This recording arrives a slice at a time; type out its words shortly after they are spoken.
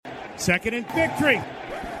Second and victory.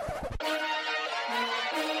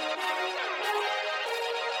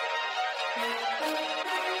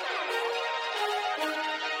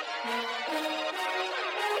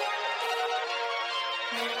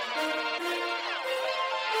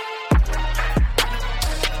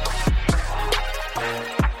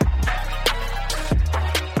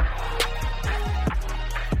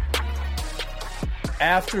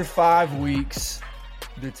 After 5 weeks,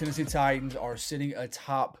 the Tennessee Titans are sitting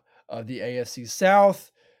atop of the AFC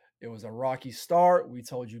South. It was a rocky start. We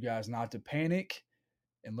told you guys not to panic,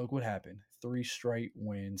 and look what happened. 3 straight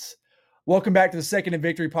wins. Welcome back to the Second and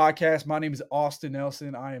Victory podcast. My name is Austin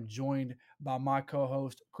Nelson. I am joined by my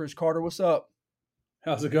co-host, Chris Carter. What's up?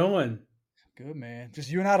 How's it going? Good, man. Just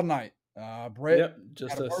you and I tonight. Brett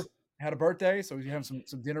just had a birthday, so we have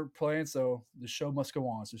some dinner planned, so the show must go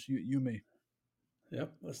on. So it's you and me.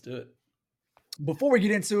 Yep, let's do it. Before we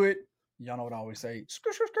get into it, y'all know what I always say.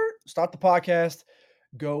 Start the podcast.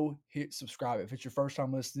 Go hit subscribe. If it's your first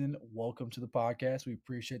time listening, welcome to the podcast. We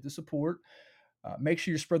appreciate the support. Make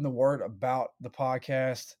sure you're spreading the word about the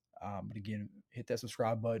podcast. But again, hit that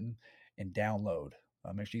subscribe button and download.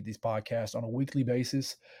 Make sure you get these podcasts on a weekly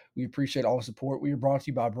basis. We appreciate all the support. We are brought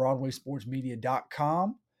to you by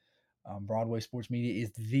BroadwaySportsMedia.com. Broadway Sports Media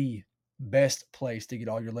is the best place to get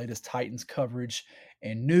all your latest Titans coverage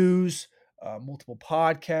and news, multiple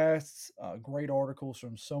podcasts, great articles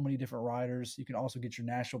from so many different writers. You can also get your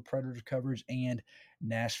Nashville Predators coverage and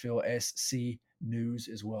Nashville SC news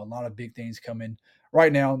as well. A lot of big things coming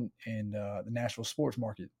right now in the Nashville sports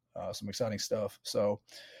market. Some exciting stuff. So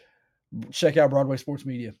check out Broadway Sports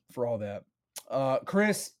Media for all that.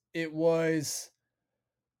 Chris, it was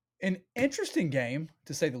an interesting game,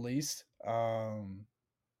 to say the least.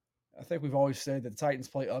 I think we've always said that the Titans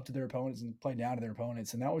play up to their opponents and play down to their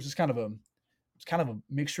opponents, and that was just kind of a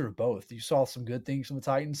mixture of both. You saw some good things from the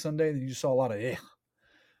Titans Sunday, and you just saw a lot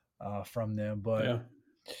of from them. But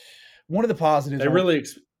one of the positives, they really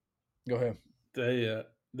go ahead.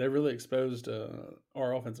 They really exposed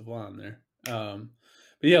our offensive line there. But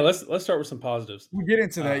yeah, let's start with some positives. We'll get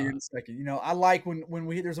into that in a second. You know, I like when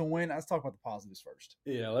there's a win. Let's talk about the positives first.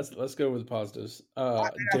 Yeah, let's go with the positives.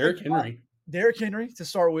 Derrick Henry to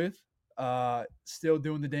start with, still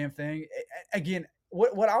doing the damn thing. Again,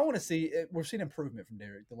 what I want to see, we've seen improvement from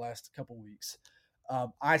Derrick the last couple of weeks.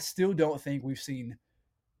 I still don't think we've seen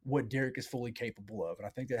what Derrick is fully capable of, and I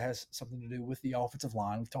think that has something to do with the offensive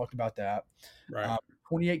line. We've talked about that. Right.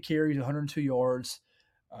 28 carries, 102 yards.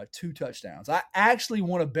 2 touchdowns. I actually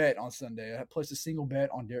won a bet on Sunday. I placed a single bet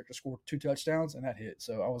on Derrick to score 2 touchdowns, and that hit.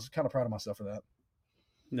 So I was kind of proud of myself for that.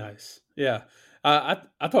 Nice. Yeah. I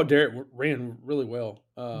thought Derrick ran really well.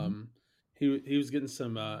 He was getting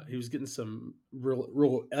some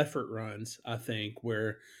real effort runs, I think,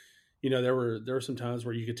 where there were some times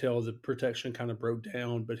where you could tell the protection kind of broke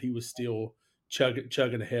down, but he was still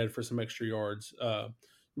chugging ahead for some extra yards.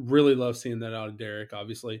 Really love seeing that out of Derrick,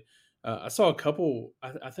 obviously. I saw a couple.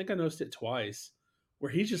 I think I noticed it twice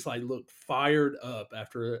where he just looked fired up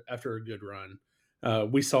after a good run.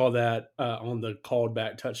 We saw that on the called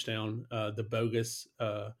back touchdown, the bogus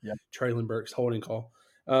Traylon Burks holding call.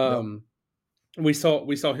 We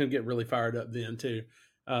saw him get really fired up then too.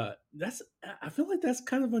 I feel like that's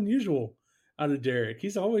kind of unusual out of Derrick.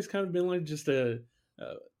 He's always kind of been like just a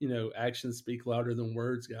actions speak louder than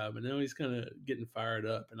words guy, but now he's kind of getting fired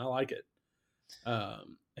up, and I like it.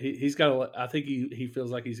 He's got I think he feels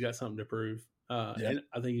like he's got something to prove. And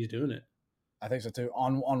I think he's doing it. I think so too.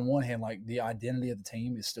 On one hand, the identity of the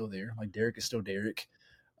team is still there. Derrick is still Derrick.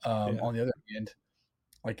 On the other hand,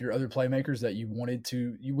 your other playmakers that you wanted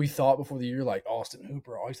to, we thought before the year, Austin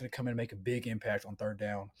Hooper, always going to come in and make a big impact on third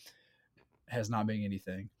down, has not been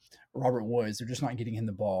anything. Robert Woods, they're just not getting him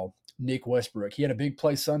the ball. Nick Westbrook, he had a big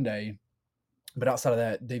play Sunday, but outside of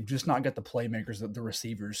that, they've just not got the playmakers, the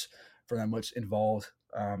receivers for that much involved.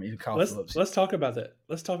 Even Kyle Phillips. Let's talk about that.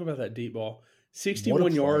 Let's talk about that deep ball.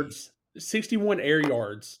 61 yards, 61 air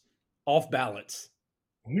yards off balance.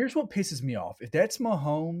 Here's what pisses me off. If that's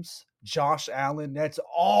Mahomes, Josh Allen, that's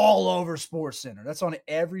all over SportsCenter. That's on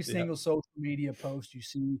every single social media post you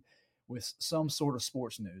see with some sort of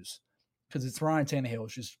sports news. Because it's Ryan Tannehill.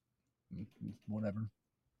 It's just whatever.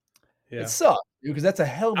 Yeah. It sucks because that's a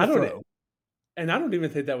hell of a throw. And I don't even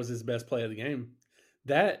think that was his best play of the game.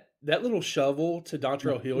 That little shovel to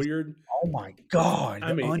Dontrell Hilliard. Oh my God.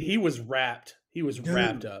 I mean, he was wrapped. He was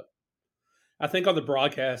wrapped up. I think on the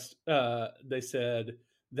broadcast, they said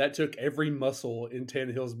that took every muscle in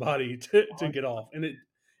Tannehill's body to get off. And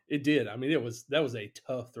it did. I mean, that was a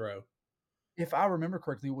tough throw. If I remember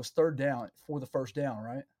correctly, it was third down for the first down,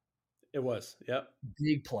 right? It was. Yep.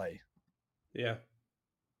 Big play. Yeah.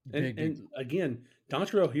 And Big. again,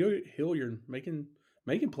 Dontrell Hilliard making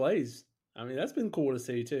plays. I mean, that's been cool to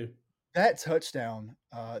see too. That touchdown,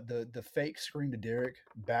 the fake screen to Derek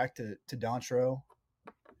back to Dontrell,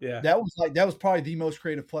 Yeah. that was probably the most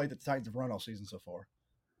creative play that the Titans have run all season so far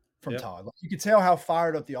from Yeah. Todd. Like, you could tell how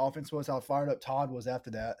fired up the offense was, how fired up Todd was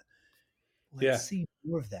after that. Let's Yeah. see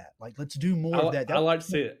more of that. Like, let's do more of that. I like to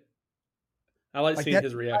see it. I like Like seeing that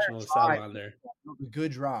his reaction on the entire sideline there. drive, a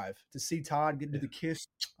good drive to see Todd get into Yeah. the kiss.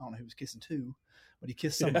 I don't know who was kissing to, but he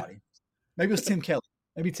kissed Yeah. somebody. Maybe it was Tim Kelly.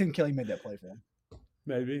 Maybe Tim Kelly made that play for him.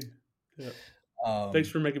 Maybe. Yeah. Thanks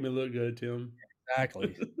for making me look good, Tim.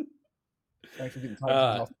 Exactly. Thanks for getting the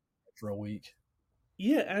Titans off for a week.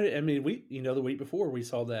 Yeah, I mean, the week before we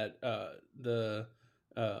saw that the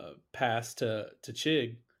pass to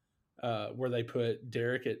Chig where they put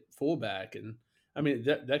Derek at fullback, and I mean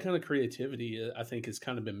that kind of creativity I think has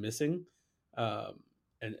kind of been missing, and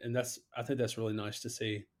I think that's really nice to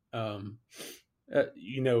see. And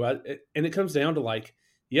it comes down to like,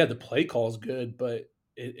 yeah, the play call is good, but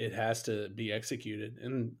it has to be executed,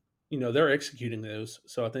 and they're executing those,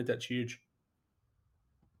 so I think that's huge.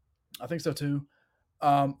 I think so too.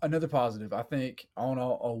 Another positive, I think, on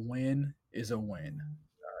a win is a win.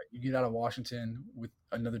 You get out of Washington with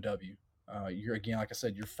another W. You're again, like I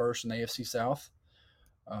said, you're first in the AFC South.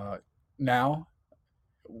 Now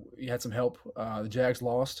you had some help. The Jags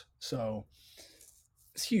lost, so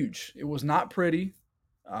it's huge. It was not pretty,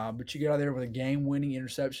 but you get out there with a game-winning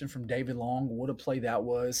interception from David Long. What a play that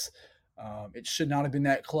was! It should not have been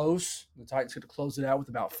that close. The Titans could have closed it out with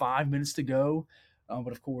about 5 minutes to go,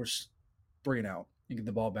 but of course, bring it out and get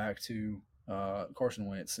the ball back to Carson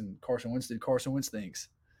Wentz, and Carson Wentz did Carson Wentz things.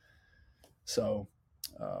 So,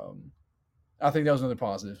 I think that was another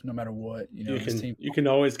positive. No matter what, you can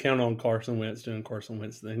always count on Carson Wentz doing Carson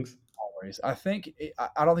Wentz things. Always. I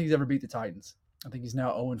don't think he's ever beat the Titans. I think he's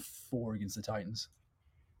now 0-4 against the Titans.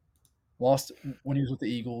 Lost when he was with the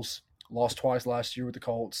Eagles. Lost twice last year with the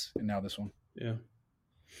Colts, and now this one. Yeah.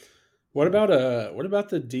 What about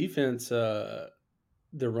the defense? The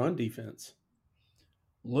run defense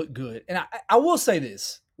Look good, and I will say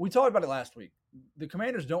this: we talked about it last week. The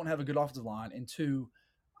Commanders don't have a good offensive line, and two,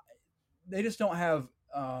 they just don't have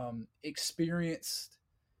experienced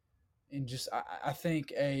and just I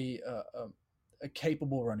think a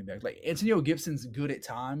capable running back. Like Antonio Gibson's good at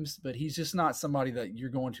times, but he's just not somebody that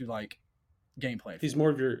you're going to like game plan for. He's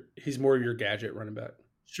more of your gadget running back.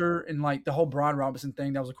 Sure, and like the whole Brian Robinson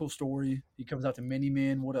thing, that was a cool story. He comes out to mini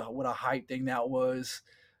men. What a hype thing that was.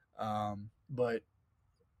 But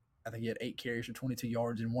I think he had 8 carries for 22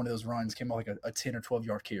 yards, and one of those runs came out like a 10 or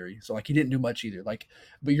 12-yard carry. So like he didn't do much either. Like,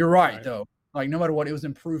 but you're right though. Like no matter what, it was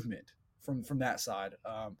improvement from that side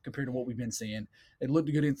compared to what we've been seeing. It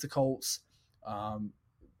looked good against the Colts.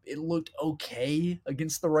 It looked okay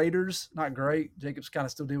against the Raiders. Not great. Jacobs kind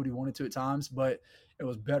of still did what he wanted to at times, but it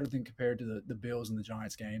was better than compared to the Bills and the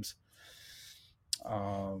Giants games.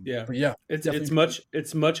 But yeah,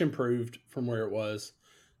 it's much improved from where it was.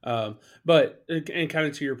 But and kind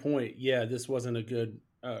of to your point, yeah, this wasn't a good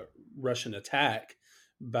Russian attack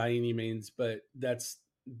by any means, but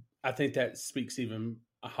I think that speaks even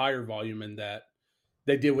a higher volume in that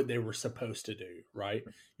they did what they were supposed to do, right?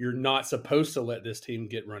 You're not supposed to let this team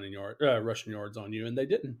get rushing yards on you, and they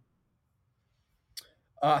didn't.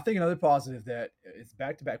 I think another positive that it's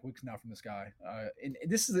back-to-back weeks now from this guy, and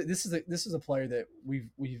this is a player that we've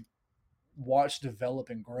watched develop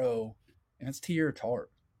and grow, and it's Teair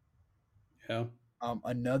Tart. Yeah.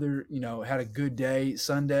 Another, had a good day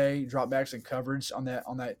Sunday, dropped back some coverage on that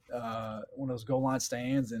one of those goal line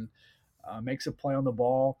stands, and makes a play on the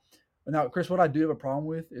ball. But now, Chris, what I do have a problem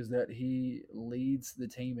with is that he leads the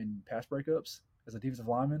team in pass breakups as a defensive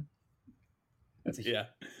lineman. That's a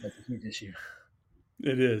huge issue.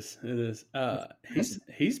 It is.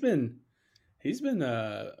 He's been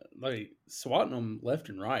like swatting them left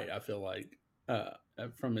and right. I feel like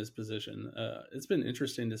from his position, it's been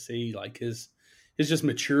interesting to see like his just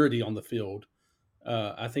maturity on the field.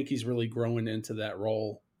 I think he's really growing into that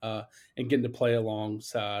role and getting to play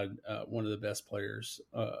alongside one of the best players,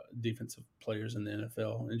 defensive players in the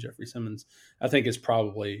NFL, and Jeffrey Simmons. I think is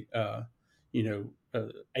probably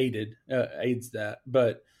aids that,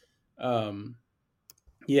 but.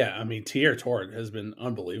 Yeah, I mean, Teair Tart has been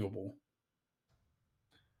unbelievable.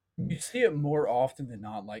 You see it more often than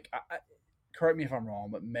not. Like, correct me if I'm wrong,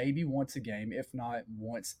 but maybe once a game, if not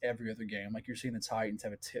once every other game. Like you're seeing the Titans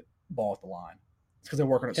have a tip ball at the line. It's because they're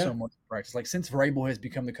working on it so much in practice. Like since Vrabel has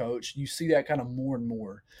become the coach, you see that kind of more and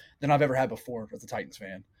more than I've ever had before as a Titans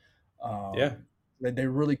fan. They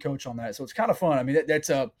really coach on that, so it's kind of fun. I mean,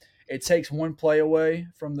 it takes one play away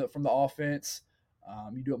from the offense.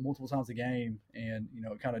 You do it multiple times a game, and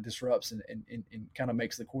it kind of disrupts and kind of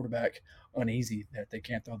makes the quarterback uneasy that they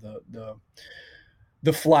can't throw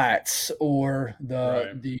the flats or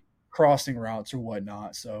Right. the crossing routes or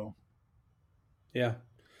whatnot. So Yeah.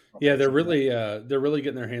 Yeah, unfortunately, they're really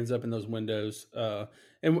getting their hands up in those windows,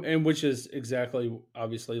 and which is exactly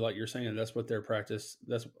obviously like you're saying. That's what their practice.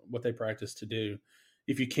 That's what they practice to do.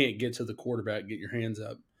 If you can't get to the quarterback, get your hands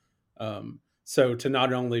up. So to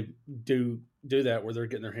not only do that where they're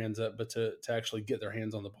getting their hands up, but to actually get their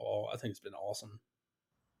hands on the ball, I think it's been awesome.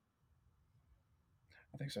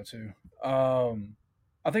 I think so too.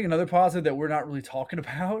 I think another positive that we're not really talking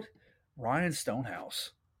about, Ryan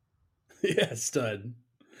Stonehouse. Yeah, stud.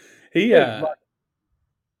 He Dude, uh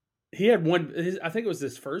he had one. I think it was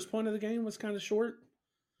his first point of the game was kind of short.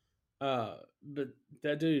 But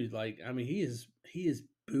that dude, like, I mean, he is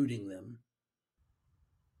booting them.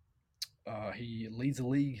 he leads the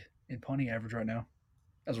league in punting average right now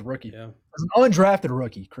as a rookie, Yeah, as an undrafted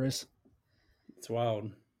rookie, Chris. it's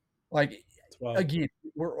wild. Like It's wild. again,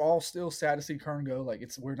 we're all still sad to see Kern go. Like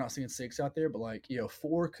we're not seeing six out there, but like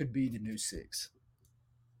 4 could be the new six.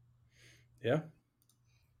 Yeah,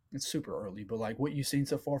 It's super early, but like what you've seen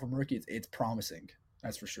so far from rookie, it's promising.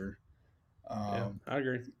 That's for sure. yeah, Um, I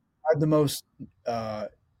agree. had the most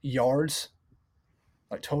yards,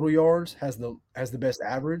 like total yards, has the best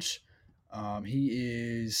average. He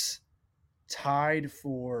is tied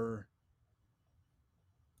for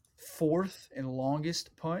fourth and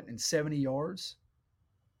longest punt and 70 yards.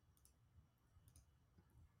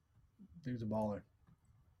 Dude's a baller.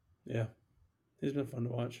 Yeah, he's been fun to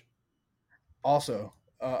watch. Also,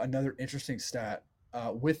 another interesting stat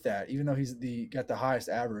with that, even though he's got the highest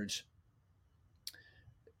average,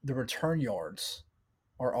 the return yards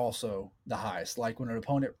are also the highest. Like when an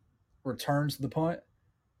opponent returns the punt,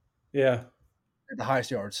 Yeah. the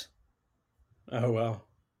highest yards. Oh wow.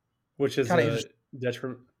 Which is Kind of a interesting.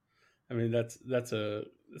 detriment. I mean, that's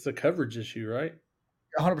a coverage issue, right?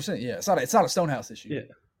 100%. Yeah, it's not a Stonehouse issue. Yeah.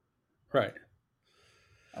 Right.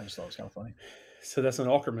 I just thought it was kind of funny. So that's an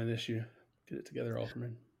Alkerman issue. Get it together,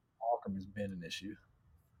 Alkerman. Alcom has been an issue.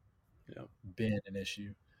 Yeah. Been an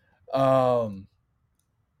issue. Um.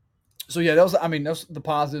 So yeah, that was the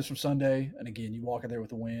positives from Sunday. And again, you walk in there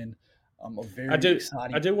with a win. A I very do.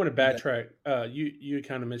 exciting. I do want to Yeah. backtrack. You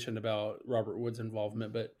kind of mentioned about Robert Wood's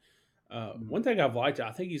involvement, but Mm. one thing I've liked,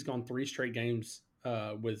 I think he's gone 3 straight games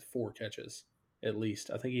with 4 catches at least.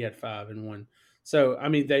 I think he had 5 in one. So I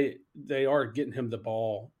mean, they are getting him the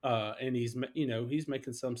ball, and he's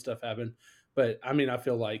making some stuff happen. But I mean, I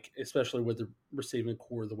feel like especially with the receiving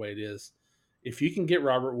core the way it is, if you can get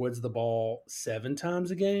Robert Woods the ball 7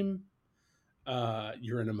 times a game,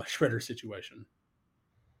 you're in a much better situation.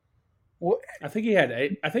 Well, I think he had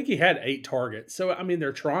 8. I think he had 8 targets. So I mean,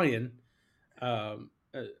 they're trying. Um,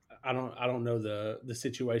 uh, I don't know the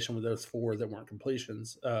situation with those 4 that weren't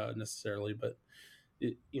completions necessarily, but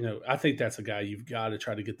I think that's a guy you've got to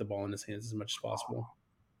try to get the ball in his hands as much as possible.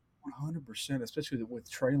 100%, especially with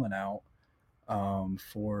trailing out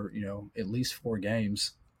for at least 4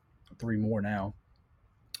 games, 3 more now.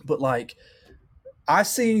 But like I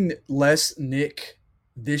seen less Nick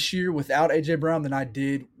this year without AJ Brown than I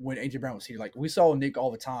did when AJ Brown was here. Like we saw Nick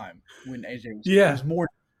all the time when AJ was here. It Yeah, was more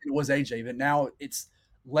than it was AJ, but now it's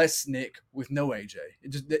less Nick with no AJ. It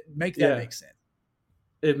just make that yeah, make sense.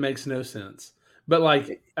 it makes no sense. But like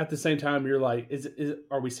It, at the same time, you're like,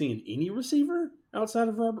 are we seeing any receiver outside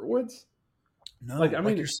of Robert Woods? Like, no, I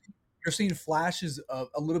like mean, you're seeing flashes of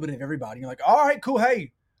a little bit of everybody. You're like, all right, cool.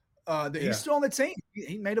 Hey, he's yeah, still on the team.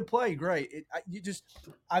 He made a play. Great.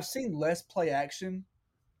 I've seen less play action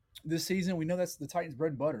this season. We know that's the Titans'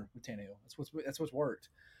 bread and butter with Tannehill. That's what's worked.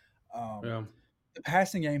 Um, yeah, the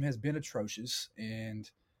passing game has been atrocious, and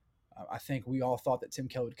I think we all thought that Tim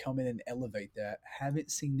Kelly would come in and elevate that. Haven't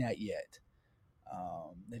seen that yet.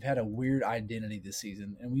 They've had a weird identity this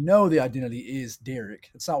season, and we know the identity is Derek.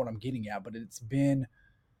 That's not what I'm getting at, but it's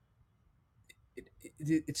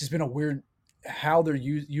just been a weird how they're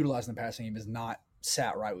utilizing the passing game is not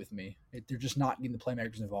sat right with me. They're just not getting the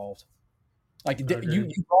playmakers involved. Like I agree.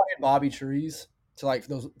 you brought in Bobby Trees to like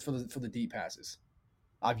for the deep passes.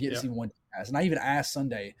 I've yet to Yeah, see one pass, and I even asked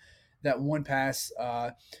Sunday that one pass.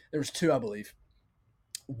 There was 2, I believe.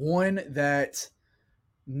 One that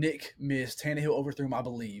Nick missed, Tannehill overthrew him, I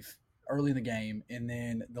believe, early in the game, and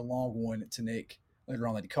then the long one to Nick later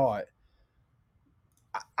on that he caught.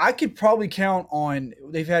 I could probably count on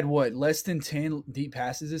they've had what less than 10 deep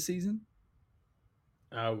passes this season.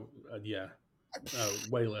 I, yeah,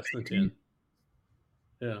 way less than It 10.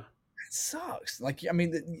 Yeah, sucks. Like I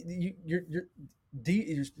mean,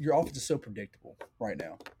 your offense is so predictable right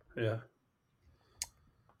now. yeah.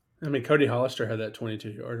 I mean, Cody Hollister had that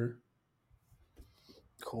 22-yarder.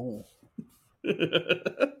 Cool.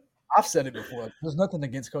 I've said it before. Like, there's nothing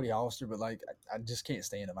against Cody Hollister, but like I just can't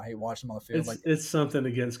stand him. I hate watching him on the field. Like It's something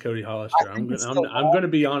against Cody I Hollister. I'm think going it's the I'm long going to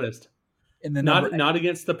be honest. in the number Not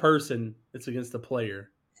against the person. It's against the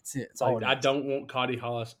player. it's it. It's all Like it I is. don't want Cody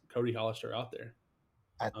Hollister out there.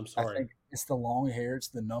 I'm I sorry. think it's the long hair. It's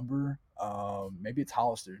the number. Maybe it's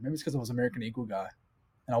Hollister. Maybe it's because I was American Eagle guy,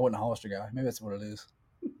 and I wasn't a Hollister guy. Maybe that's what it is.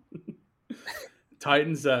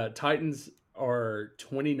 Titans are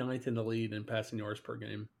 29th in the lead in passing yards per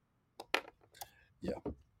game. Yeah,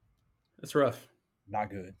 That's rough.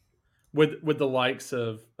 not good. With the likes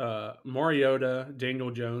of Mariota,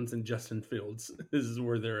 Daniel Jones, and Justin Fields. This is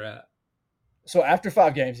where they're at. So after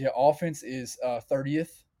 5 games, yeah, offense is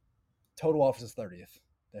 30th. Total offense is 30th.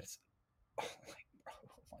 That's oh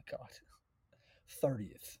my god,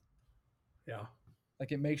 30th. Yeah.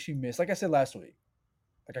 Like it makes you miss. Like I said last week,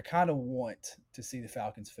 like I kind of want to see the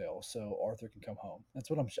Falcons fail so Arthur can come home. That's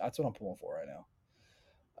what I'm pulling for right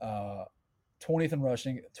now. 20th in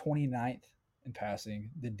rushing, 29th in passing.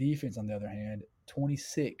 The defense, on the other hand,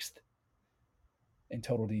 26th in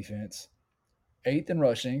total defense, 8th in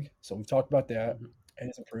rushing. So we've talked about that. Mhm. And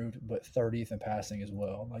it's improved, but 30th in passing as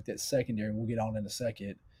well. Like that secondary, we'll get on in a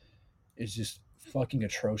second, is just fucking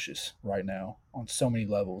atrocious right now on so many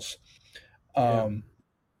levels. Yeah.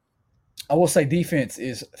 I will say defense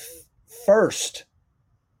is first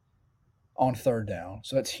on third down.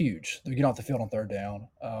 So that's huge. They get off the field on third down,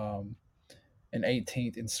 and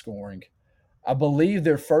 18th in scoring. I believe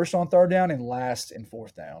they're first on third down and last in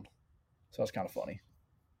fourth down. So that's kind of funny.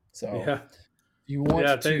 So Yeah. you Yeah. want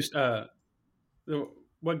I to think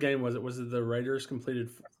what game was it? Was it the Raiders completed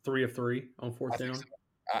 3 of 3 on I fourth think so.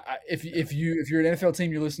 down? If you're an NFL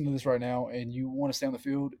team, you're listening to this right now, and you want to stay on the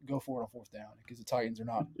field, go for it on fourth down because the Titans are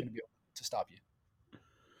not going to be able to stop you.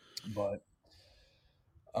 But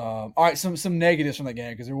all right, some negatives from the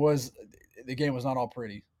game because the game was not all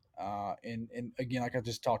pretty. And again, like I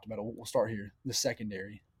just talked about, we'll start here. The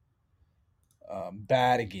secondary,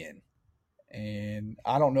 bad again, and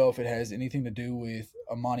I don't know if it has anything to do with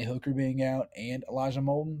Amani Hooker being out and Elijah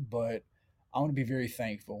Molden, but I'm going to be very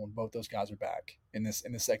thankful when both those guys are back in the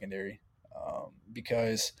secondary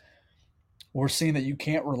because we're seeing that you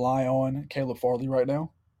can't rely on Caleb Farley right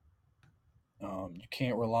now. You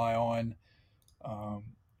can't rely on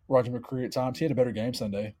Roger McCree at times. He had a better game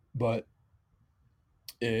Sunday, but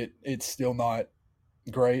it's still not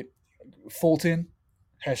great. Fulton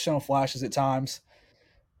has shown flashes at times.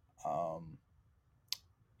 Um,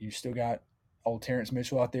 you still got old Terrence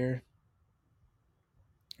Mitchell out there.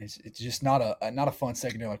 It's just not a fun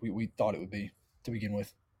secondary like we thought it would be to begin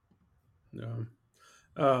with. No.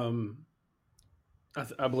 Um,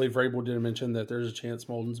 I believe Rabel did mention that there's a chance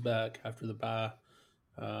Molden's back after the bye.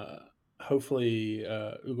 Uh, Hopefully,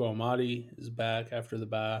 Ugo Amadi is back after the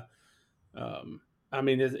bye. Um, I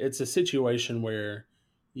mean, it's a situation where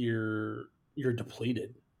you're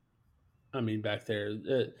depleted. I mean, back there,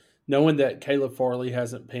 knowing that Caleb Farley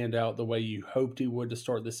hasn't panned out the way you hoped he would to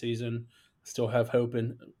start the season, still have hope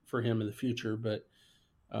for him in the future. But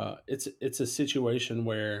it's a situation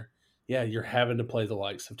where yeah, you're having to play the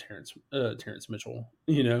likes of Terrence Mitchell.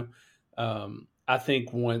 I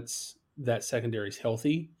think once that secondary is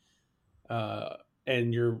healthy, uh,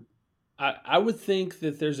 and I would think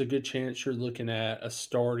that there's a good chance you're looking at a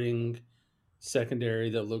starting secondary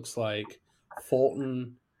that looks like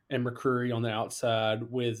Fulton and McCreary on the outside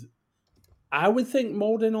with I would think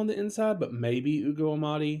Molden on the inside, but maybe Ugo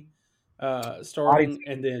Amadi Body, starting,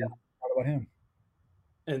 and then what about him?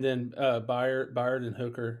 Byard and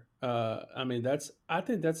Hooker. I mean, I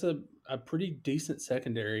think that's a pretty decent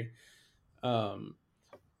secondary. Um,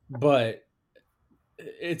 but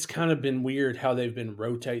it's kind of been weird how they've been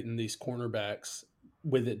rotating these cornerbacks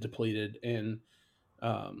with it depleted, and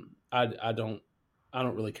I don't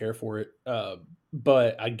really care for it.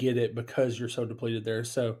 But I get it because you're so depleted there.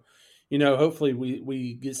 So, hopefully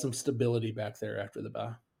we get some stability back there after the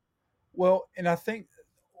bye. Well, and I think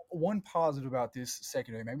one positive about this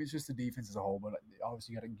secondary, maybe it's just the defense as a whole, but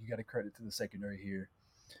obviously you got to credit to the secondary here.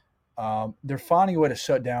 They're finding a way to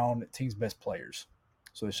shut down teams' best players.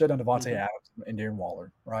 So they shut down Devontae Mm-hmm. Adams and Darren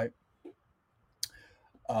Waller, right?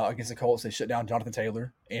 Against the Colts, they shut down Jonathan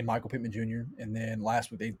Taylor and Michael Pittman Jr. And then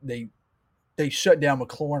last week they shut down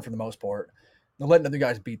McLaurin for the most part. They're letting other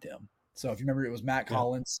guys beat them. So if you remember, it was Matt Yeah,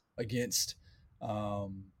 Collins against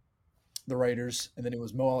um, the Raiders, and then it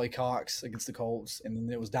was Mo Ali Cox against the Colts, and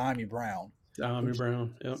then it was Diami Brown who Diami just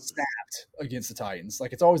Brown. Yep. snapped against the Titans.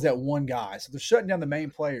 Like it's always that one guy. So they're shutting down the main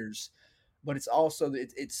players but it's also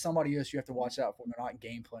it's somebody else you have to watch out for. And they're not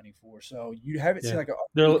game planning for. So you haven't seen Yeah, like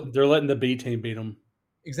a they're letting the B team beat them.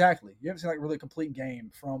 exactly. You haven't seen like really a complete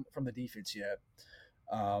game from the defense yet.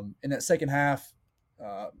 In that second half,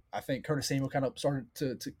 I think Curtis Samuel kind of started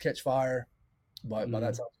to catch fire, but by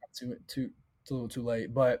that Mm. time it's a little too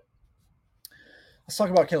late. But let's talk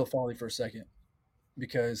about Caleb Farley for a second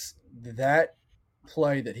because that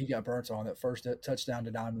play that he got burnt on, that first touchdown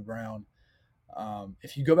to Diamond Brown,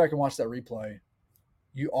 if you go back and watch that replay,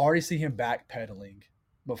 you already see him backpedaling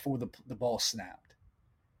before the ball snapped.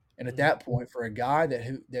 And at Mm. that point, for a guy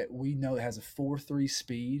that we know has a 4.3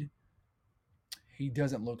 speed, he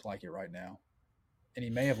doesn't look like it right now, and he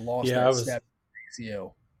may have lost Yeah, that step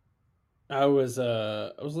ACL. I was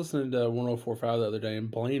listening to 104.5 the other day, and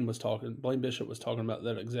Blaine Bishop was talking about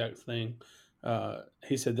that exact thing.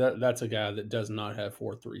 He said that's a guy that does not have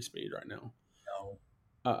 4.3 speed right now. No,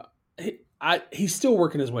 Uh, he's still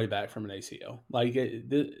working his way back from an ACL. Like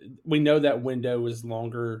we know that window is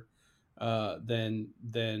longer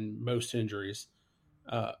than most injuries.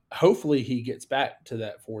 Hopefully, he gets back to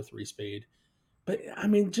that 4.3 speed. But I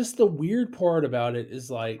mean, just the weird part about it is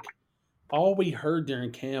like all we heard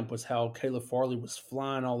during camp was how Caleb Farley was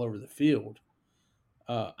flying all over the field.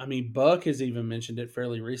 I mean, Buck has even mentioned it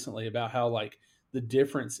fairly recently about how like the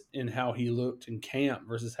difference in how he looked in camp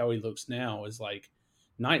versus how he looks now is like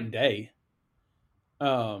night and day.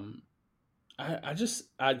 Um, I just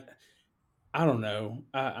I don't know.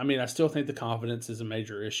 I mean, I still think the confidence is a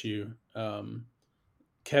major issue.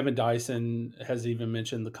 Kevin Dyson has even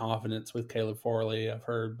mentioned the confidence with Caleb Farley. I've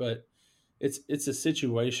heard, but it's a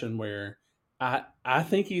situation where I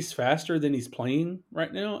think he's faster than he's playing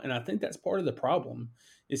right now, and I think that's part of the problem.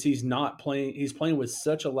 Is he's not playing? He's playing with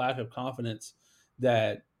such a lack of confidence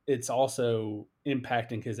that it's also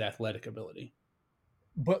impacting his athletic ability.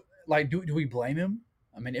 but like, do we blame him?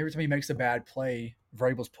 I mean, every time he makes a bad play,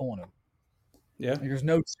 Vrabel's pulling him. Yeah, Like, there's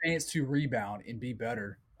no chance to rebound and be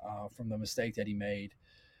better from the mistake that he made.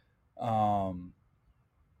 Um,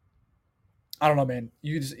 I don't know, man.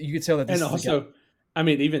 You could tell that and this is a guy. also, I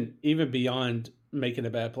mean, even beyond making a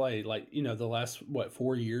bad play, like the last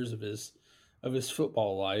 4 years of his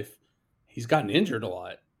football life, he's gotten injured a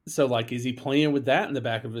lot. So like, is he playing with that in the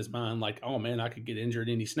back of his mind? Like, oh man, I could get injured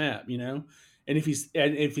any snap, And if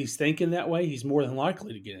he's thinking that way, he's more than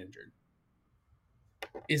likely to get injured.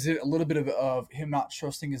 Is it a little bit of him not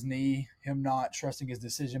trusting his knee, him not trusting his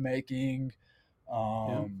decision making?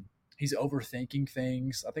 Yeah, He's overthinking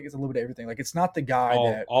things. I think it's a little bit of everything. Like it's not the guy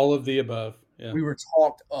all that all of the above. Yeah, we were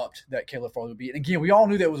talked up that Caleb Farley would be. And again, we all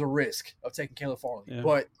knew that was a risk of taking Caleb Farley, yeah.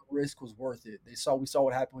 but the risk was worth it. We saw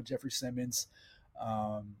what happened with Jeffrey Simmons,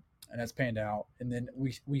 and that's panned out. And then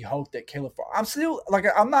we hope that Caleb Farley. I'm still like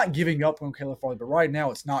I'm not giving up on Caleb Farley, but right now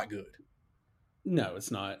it's not good. No, it's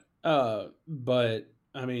not. But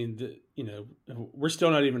I mean, we're still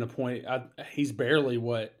not even a point. He's barely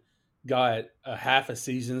got a half a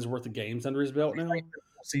season's worth of games under his belt now.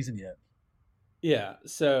 Season yet? Yeah.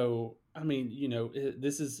 So I mean,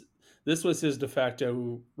 this was his de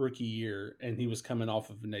facto rookie year, and he was coming off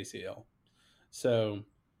of an ACL. So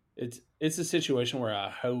it's a situation where I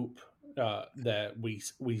hope that we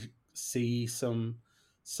see some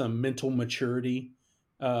mental maturity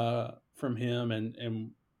from him,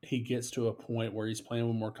 and he gets to a point where he's playing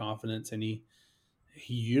with more confidence, and he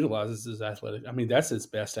utilizes his athletic. I mean, that's his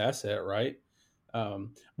best asset, right?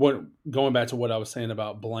 What Going back to what I was saying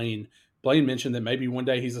about Blaine. Blaine mentioned that maybe one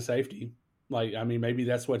day he's a safety. Like, I mean, maybe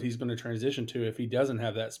that's what he's going to transition to if he doesn't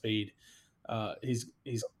have that speed. He's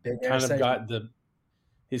Big air kind of safety. got the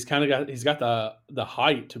he's got the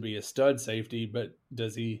height to be a stud safety, but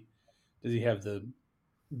does he have the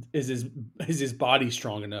is his body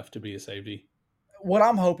strong enough to be a safety? What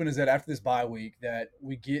I'm hoping is that after this bye week, that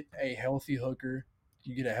we get a healthy Hooker,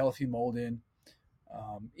 you get a healthy Molden.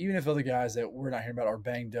 Even if other guys that we're not hearing about are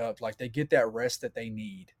banged up, like they get that rest that they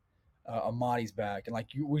need. Amadi's back, and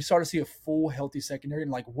we start to see a full healthy secondary,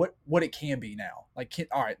 and like what it can be now.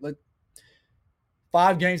 All right,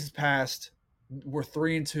 5 games has passed. We're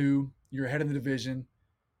 3-2. You're ahead of the division.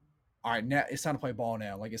 All right, now it's time to play ball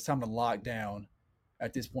now. Like it's time to lock down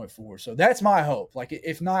at this point forward. So that's my hope. Like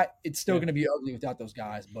if not, it's still Yeah. going to be ugly without those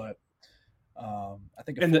guys. But I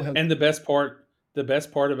think a And full the healthy. and the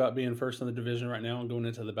best part about being first in the division right now and going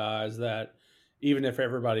into the bye is that even if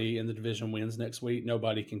everybody in the division wins next week,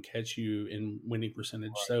 nobody can catch you in winning percentage.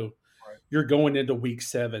 Right, So right. you're going into week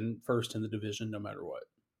 7 first in the division no matter what.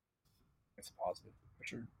 It's a positive for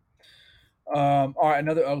sure. All right,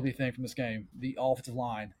 another ugly thing from this game: the offensive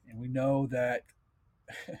line, and we know that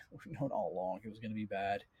we've known all along it was going to be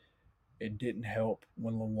bad. It didn't help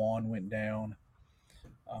when Lawan went down.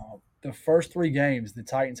 The first 3 games, the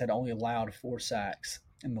Titans had only allowed 4 sacks.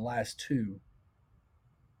 In the last 2,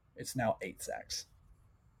 it's now 8 sacks.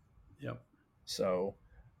 Yep. So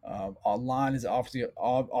our line is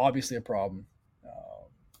obviously a problem.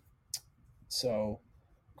 So,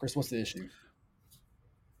 Chris, what's the issue?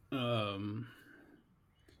 Um,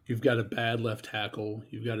 you've got a bad left tackle.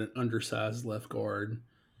 You've got an undersized left guard.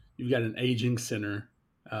 You've got an aging center.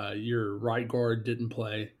 Your right guard didn't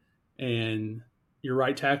play, and your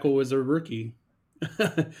right tackle was a rookie.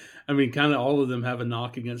 I mean, kind of all of them have a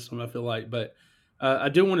knock against them, I feel like. But I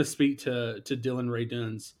do want to speak to Dylan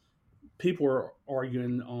Ray-Duns. People are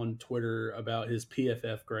arguing on Twitter about his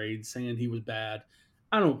PFF grades, saying he was bad.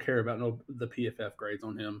 I don't care about the PFF grades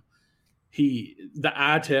on him. The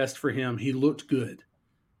eye test for him, he looked good.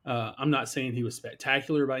 I'm not saying he was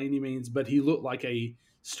spectacular by any means, but he looked like a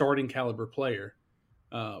starting caliber player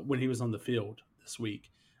when he was on the field this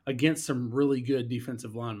week against some really good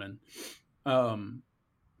defensive linemen. I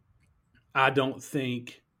don't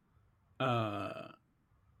think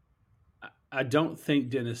I don't think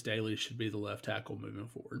Dennis Daly should be the left tackle moving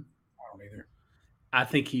forward. I don't either. I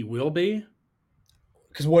think he will be.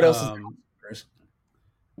 Because what else is there, Chris?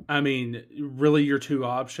 I mean, really, your two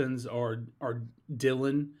options are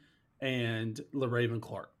Dylan and LeRaven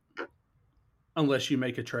Clark, unless you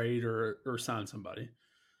make a trade or sign somebody.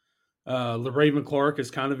 LeRaven Clark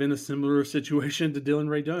is kind of in a similar situation to Dylan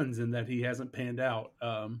Ray-Duns in that he hasn't panned out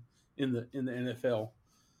in the NFL.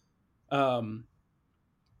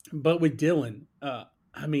 But with Dylan,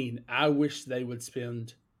 I mean, I wish they would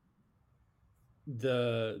spend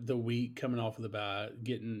the week coming off of the bye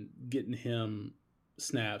getting him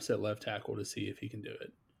snaps at left tackle to see if he can do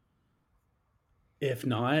it. If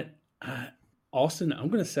not, Austin, I'm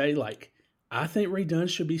going to say I think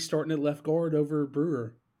Ray-Duns should be starting at left guard over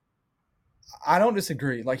Brewer. I don't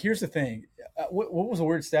disagree. Here's the thing. What was the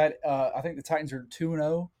weird stat? I think the Titans are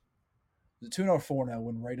 2-0. Is it 2-0 or 4-0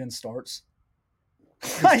 when Ray-Duns starts?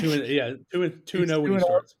 2-0 when he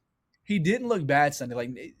starts. He didn't look bad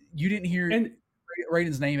Sunday. You didn't hear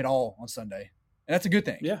Ray-Duns' name at all on Sunday, and that's a good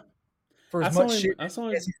thing. Yeah, for as much shit I saw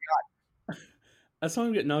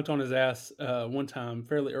him get knocked on his ass one time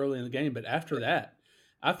fairly early in the game, but after that,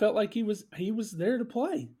 I felt like he was there to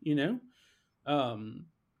play. You know,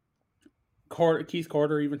 Keith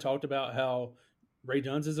Carter even talked about how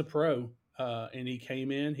Ray-Duns is a pro, and he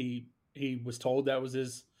came in. He was told that was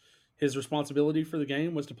his responsibility for the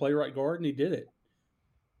game was to play right guard, and he did it.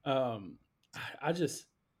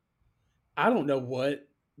 I don't know what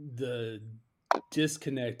the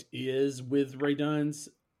disconnect is with Ray-Duns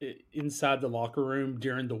inside the locker room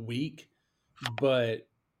during the week, but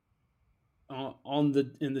in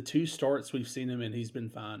the 2 starts we've seen him in, he's been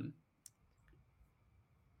fine.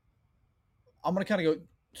 I'm gonna kind of go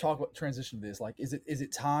talk about transition to this. Is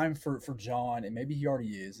it time for John, and maybe he already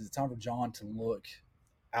is it time for John to look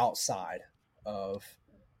outside of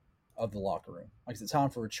the locker room? Is it time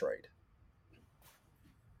for a trade?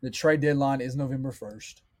 The trade deadline is November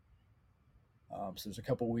 1st. So there's a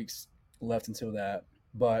couple weeks left until that.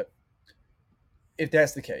 But if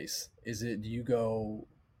that's the case, do you go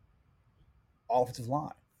offensive line?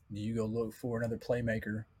 Do you go look for another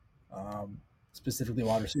playmaker, specifically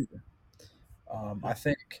wide receiver? I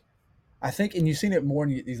think, and you've seen it more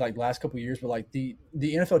in these last couple of years, but the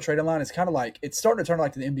NFL trade deadline is kind of it's starting to turn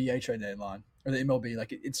like the NBA trade deadline or the MLB.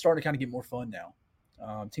 It's starting to kind of get more fun now.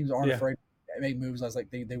 Teams aren't afraid to make moves as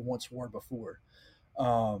they once were before.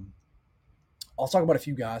 I'll talk about a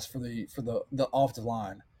few guys for the offensive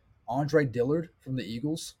line. Andre Dillard from the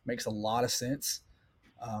Eagles makes a lot of sense.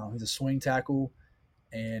 He's a swing tackle,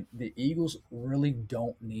 and the Eagles really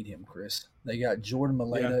don't need him, Chris. They got Jordan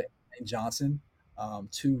Mailata and Johnson,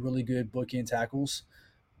 2 really good bookend tackles.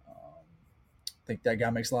 I think that guy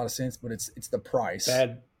makes a lot of sense, but it's the price.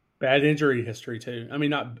 Bad injury history too. I mean,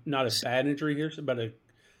 not a bad injury history, but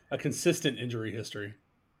a consistent injury history.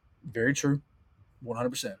 Very true,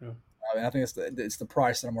 100%. Yeah. I think it's the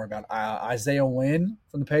price that I'm worried about. Isaiah Wynn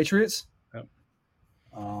from the Patriots. Yep.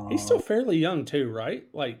 He's still fairly young too, right?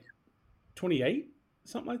 28,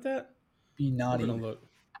 something like that. Be naughty. Look.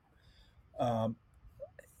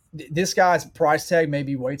 This guy's price tag may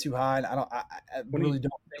be way too high. And I really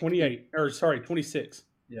don't. 28 or sorry, 26.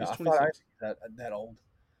 Yeah, I thought I was that old.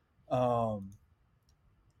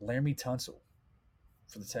 Laramie Tunsil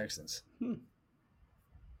for the Texans.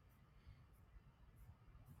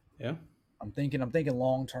 Yeah, I'm thinking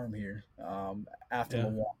long term here. After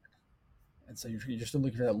Lewan, and so you're still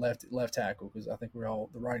looking for that left tackle, because I think we're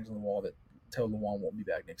all the writings on the wall that tell Lewan won't be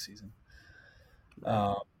back next season.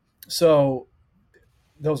 So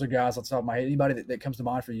those are guys off the top of my head. Anybody that comes to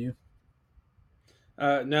mind for you?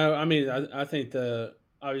 No, I mean, I think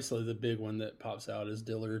obviously the big one that pops out is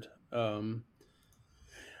Dillard.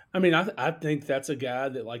 I mean, I think that's a guy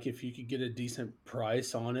that, like, if you could get a decent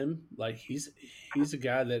price on him, like, he's a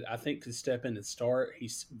guy that I think could step in and start.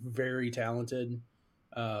 He's very talented.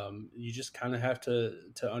 You just kind of have to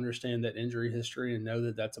understand that injury history and know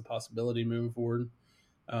that that's a possibility moving forward.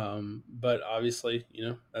 But obviously,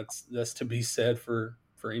 that's to be said for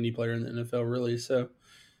any player in the NFL, really. So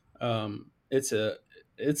it's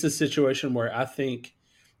a situation where I think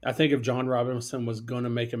if John Robinson was going to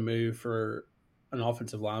make a move for an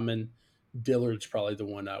offensive lineman, Dillard's probably the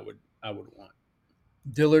one I would want.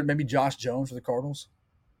 Dillard, maybe Josh Jones for the Cardinals,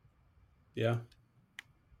 Yeah,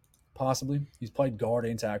 possibly. He's played guard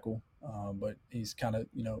and tackle, but he's kind of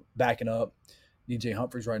backing up DJ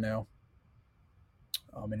Humphries right now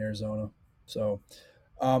in Arizona. So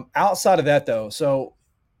outside of that, though, so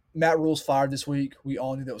Matt Rule's fired this week. We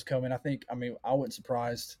all knew that was coming. I wasn't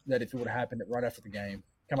surprised that if it would have happened right after the game,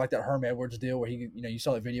 kind of like that Herm Edwards deal where you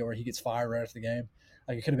saw the video where he gets fired right after the game.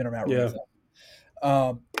 Like it could have been a Matt yeah.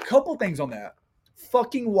 Rule. Couple things on that.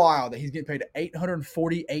 Fucking wild that he's getting paid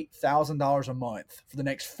 $848,000 a month for the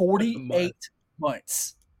next 48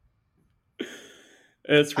 months.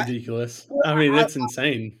 It's ridiculous. I mean, it's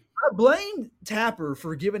insane. I blame Tapper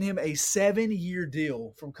for giving him a 7-year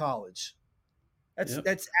deal from college.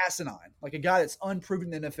 That's asinine. Like a guy that's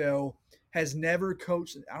unproven in the NFL, has never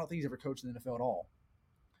coached. I don't think he's ever coached in the NFL at all.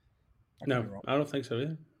 No, I don't think so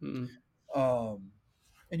either. And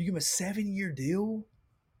you give him a 7-year deal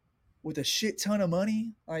with a shit ton of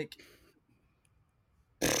money. Like,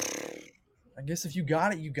 I guess if you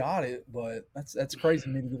got it, you got it. But that's crazy to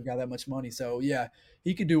me to give a guy that much money. So yeah,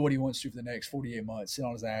 he could do what he wants to for the next 48 months, sit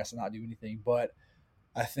on his ass and not do anything. But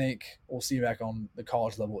I think we'll see him back on the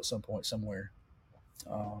college level at some point somewhere.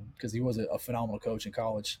 Because he was a phenomenal coach in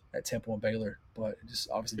college at Temple and Baylor, but it just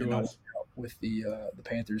obviously did not work out with the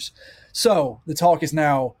Panthers. So the talk is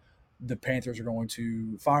now the Panthers are going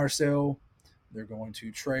to fire sale. They're going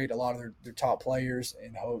to trade a lot of their top players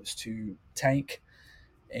in hopes to tank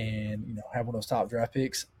and have one of those top draft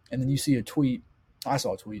picks. And then you see a tweet. I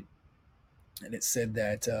saw a tweet, and it said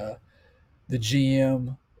that the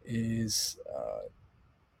GM is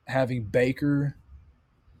having Baker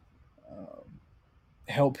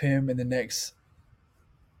help him in the next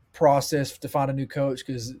process to find a new coach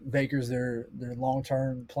because Baker's their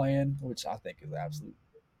long-term plan, which I think is absolute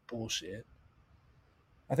bullshit.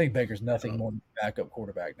 I think Baker's nothing more than a backup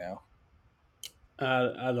quarterback now.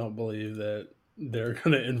 I don't believe that they're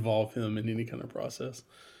going to involve him in any kind of process.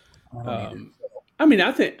 I mean,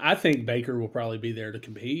 I think Baker will probably be there to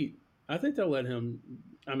compete. I think they'll let him.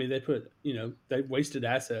 I mean, they wasted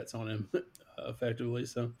assets on him effectively,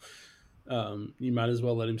 so you might as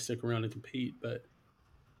well let him stick around and compete. But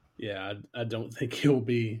yeah, I don't think he'll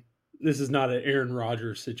be. This is not an Aaron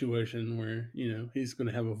Rodgers situation where he's going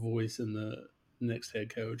to have a voice in the next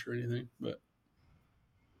head coach or anything. But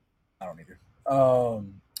I don't either.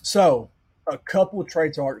 So a couple of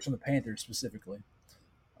trade targets from the Panthers specifically.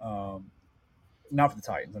 Not for the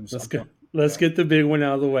Titans. Let's get the big one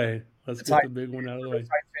out of the way. Let's get the big one out of the way. Titans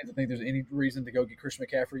fans that think there's any reason to go get Christian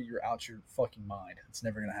McCaffrey, you're out your fucking mind. It's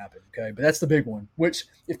never going to happen. Okay, but that's the big one. Which,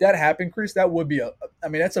 if that happened, Chris, that would be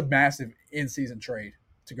that's a massive in-season trade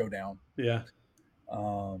to go down. Yeah.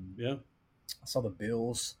 Yeah. I saw the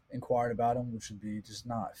Bills inquired about him, which would be just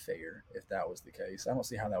not fair if that was the case. I don't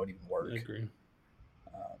see how that would even work. I agree.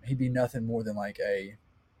 He'd be nothing more than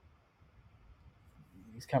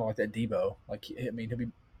he's kind of like that Debo. He'll be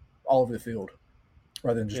all over the field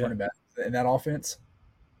rather than just running back. In that offense,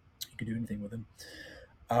 you could do anything with him.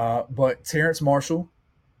 But Terrence Marshall,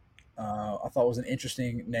 I thought was an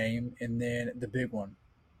interesting name. And then the big one,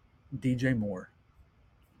 DJ Moore.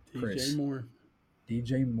 Chris,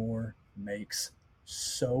 DJ Moore makes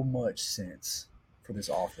so much sense for this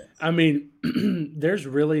offense. I mean, there's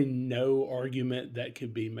really no argument that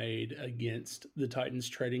could be made against the Titans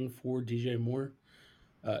trading for DJ Moore.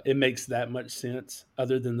 It makes that much sense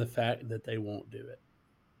other than the fact that they won't do it.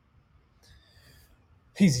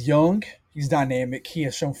 He's young. He's dynamic. He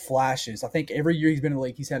has shown flashes. I think every year he's been in the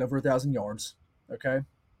league, he's had over 1,000 yards. Okay.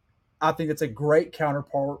 I think it's a great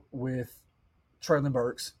counterpart with Treylon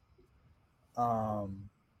Burks. I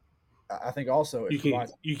think also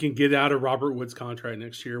you can get out of Robert Woods' contract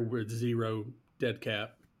next year with 0 dead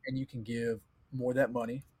cap, and you can give more of that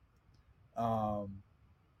money. I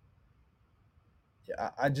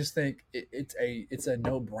just think it's a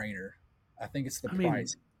no-brainer. I think it's the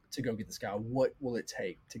price to go get this guy. What will it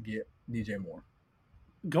take to get DJ Moore?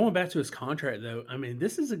 Going back to his contract, though, I mean,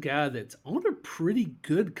 this is a guy that's on a pretty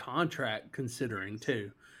good contract considering,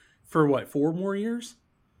 too. for what, 4 more years,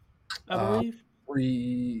 I Uh, believe? 4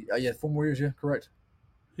 more years. Yeah, correct.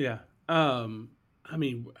 Yeah. I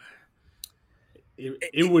mean, It, it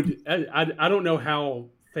it, would. I don't know how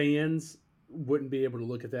fans wouldn't be able to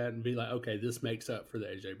look at that and be like, okay, this makes up for the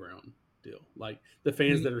AJ Brown deal. Like the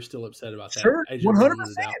fans that are still upset about that, sure, AJ Brown 100%.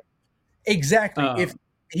 wanted out. Exactly. If Um,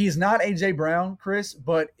 he's not AJ Brown, Chris,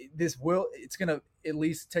 but it's gonna at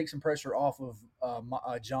least take some pressure off of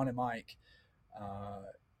John and Mike. Uh,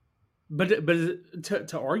 but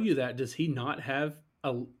to argue that, does he not have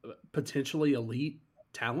a potentially elite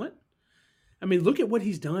talent? I mean, look at what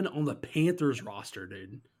he's done on the Panthers roster, dude.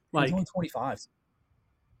 he's only Like 25.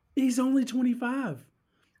 he's only 25.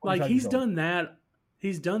 Like 25 years old.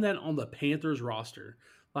 He's done that on the Panthers roster.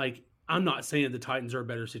 Like I'm not saying the Titans are a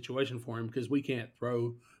better situation for him because we can't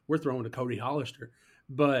throw. We're throwing to Cody Hollister,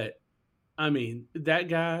 but I mean that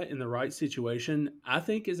guy in the right situation, I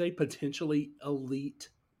think, is a potentially elite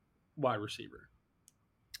wide receiver.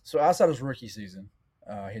 So outside his rookie season,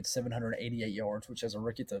 he had 788 yards, which as a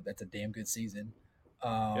rookie, that's a damn good season.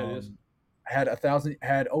 Yeah, it is.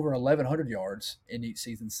 Had over 1,100 yards in each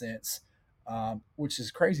season since, which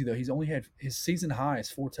is crazy though. He's only had his season high is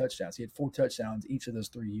 4 touchdowns. He had 4 touchdowns each of those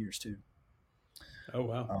 3 years too. Oh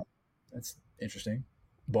wow. Um, that's interesting,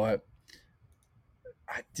 but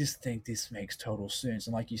I just think this makes total sense.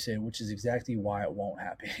 And like you said, which is exactly why it won't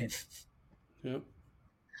happen. Yep.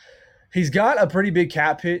 He's got a pretty big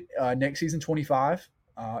cap hit next season, 25.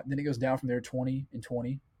 Then it goes down from there, 20 and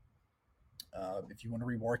 20. If you want to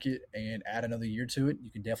rework it and add another year to it,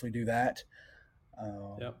 you can definitely do that.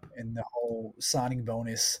 Yep. And the whole signing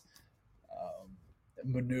bonus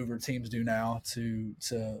maneuver teams do now to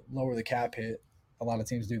lower the cap hit. A lot of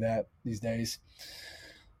teams do that these days.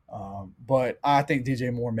 But I think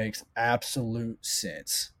DJ Moore makes absolute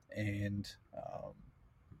sense, and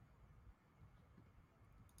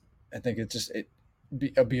I think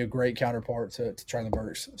it'd be a great counterpart to Traylon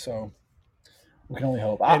Burks. So we can only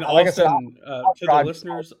hope. And Like I said, Austin, I'll to the try.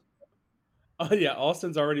 listeners, oh yeah,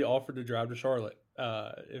 Austin's already offered to drive to Charlotte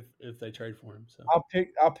if they trade for him. So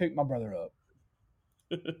I'll pick my brother up.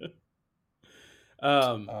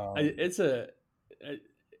 Um, it's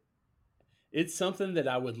it's something that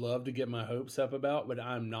I would love to get my hopes up about, but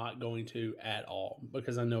I'm not going to at all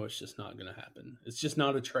because I know it's just not going to happen. It's just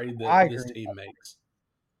not a trade I that this agree. team makes.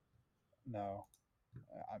 No,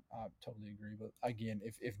 I totally agree. But again,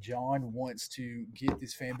 if John wants to get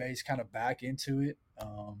this fan base kind of back into it,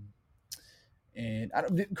 and I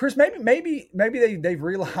don't, Chris, maybe they've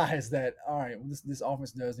realized that all right, this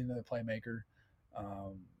offense does need another playmaker.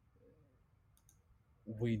 Um,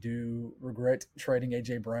 we do regret trading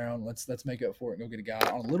AJ Brown. Let's make up for it and go get a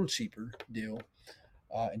guy on a little cheaper deal,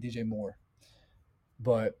 and DJ Moore.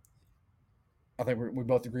 But I think we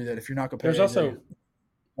both agree that if you're not going to There's pay AJ, also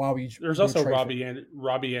why would you there's do a also trade for?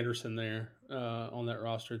 Robbie Anderson there on that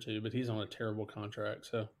roster too, but he's on a terrible contract,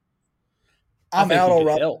 so I I'm think out he on could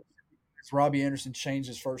Robbie. help. Robbie Anderson changed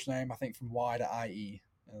his first name, I think, from Y to IE.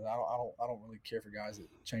 And I don't really care for guys that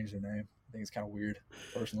change their name. I think it's kind of weird,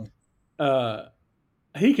 personally. Uh,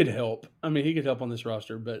 he could help. I mean, he could help on this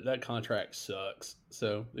roster, but that contract sucks.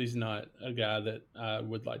 So he's not a guy that I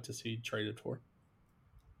would like to see traded for.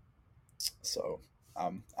 So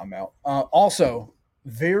I'm out. Also,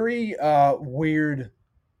 very weird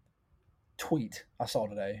tweet I saw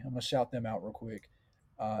today. I'm gonna shout them out real quick.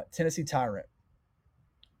 Tennessee Tyrant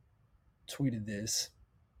tweeted this.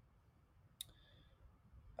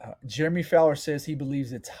 Jeremy Fowler says he believes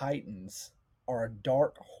the Titans are a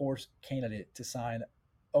dark horse candidate to sign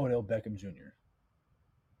Odell Beckham Jr.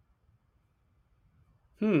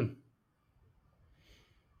 Hmm.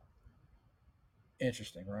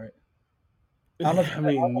 Interesting, right? I don't know if I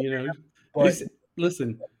mean, but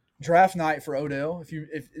listen. draft night for Odell.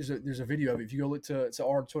 If there's a video of it. If you go look to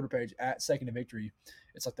our Twitter page at Second to Victory,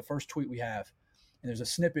 it's like the first tweet we have, and there's a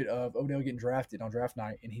snippet of Odell getting drafted on draft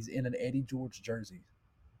night, and he's in an Eddie George jersey.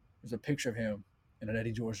 There's a picture of him in an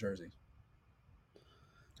Eddie George jersey.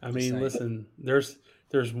 I Just mean, saying. listen.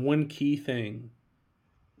 There's one key thing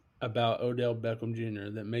about Odell Beckham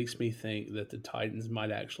Jr. that makes me think that the Titans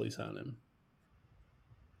might actually sign him.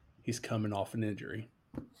 He's coming off an injury.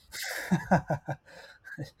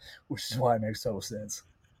 Which is why it makes total sense.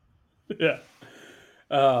 Yeah.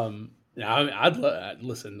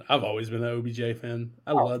 Listen. I've always been an OBJ fan.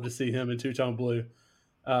 I Oh, love to see him in two-tone blue.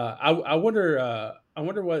 I wonder. I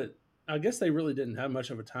wonder what. I guess they really didn't have much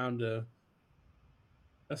of a time to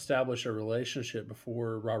establish a relationship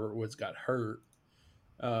before Robert Woods got hurt.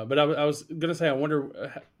 But I was gonna say, I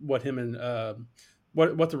wonder what him and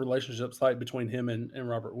what the relationship's like between him and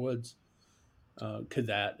Robert Woods. Could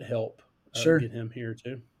that help sure. get him here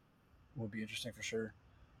too? will be interesting for sure.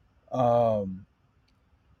 Um,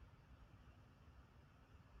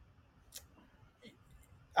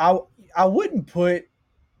 I I wouldn't put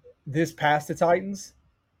this past the Titans,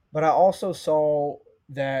 but I also saw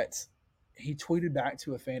that he tweeted back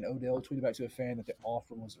to a fan. Odell tweeted back to a fan that the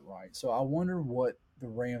offer wasn't right. So I wonder what the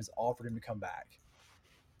Rams offered him to come back.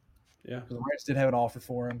 Yeah. Because the Rams did have an offer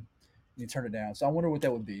for him, and he turned it down. So I wonder what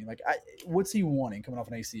that would be. Like, what's he wanting coming off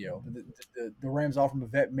an ACL? The Rams offered him a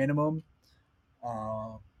vet minimum.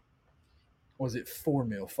 Uh, was it 4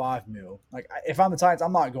 mil, 5 mil? Like, if I'm the Titans,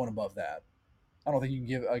 I'm not going above that. I don't think you can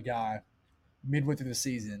give a guy midway through the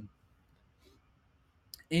season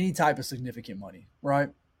any type of significant money, right?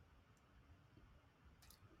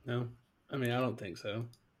 No, I mean I don't think so.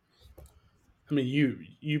 I mean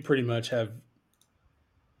you pretty much have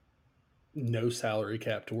no salary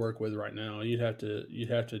cap to work with right now. You'd have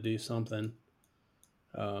to do something,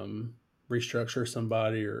 um, restructure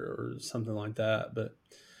somebody or something like that. But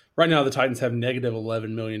right now the Titans have negative $11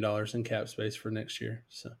 million in cap space for next year.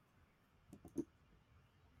 So,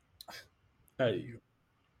 hey,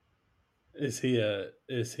 is he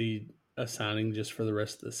a signing just for the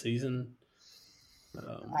rest of the season? I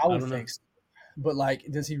I would don't know. think so. But like,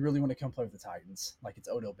 does he really want to come play with the Titans? Like it's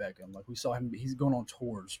Odell Beckham. Like we saw him, he's going on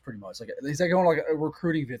tours pretty much. Like he's like going like a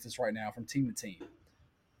recruiting visits right now from team to team.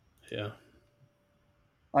 Yeah,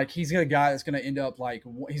 Like he's a guy that's going to end up like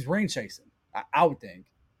he's ring chasing. I would think.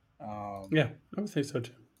 yeah, I would think so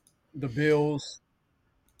too. The Bills,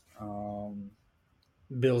 um,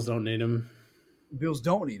 Bills don't need him. Bills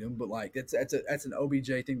don't need him, but like that's an OBJ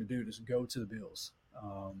thing to do. Just go to the Bills.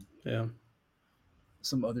 Yeah,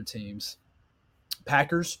 Some other teams,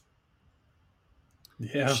 Packers,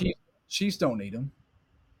 yeah, Chiefs don't need him.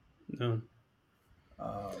 no.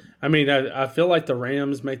 Um, I mean, I feel like the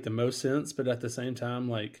Rams make the most sense, but at the same time,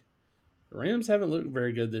 like the Rams haven't looked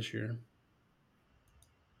very good this year.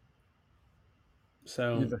 yeah,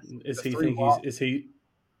 So is the he three think he's wild,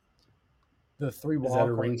 the three is that a wild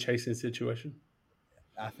ring cards. chasing situation?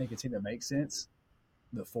 I think a team that makes sense.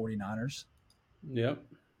 The 49ers. Yep.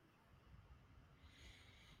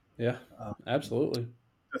 Yeah. Uh, Absolutely.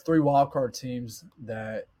 the three wild card teams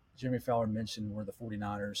that Jimmy Fowler mentioned were the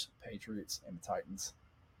 49ers, Patriots, and the Titans.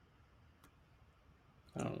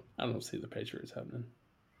 I don't see the Patriots happening.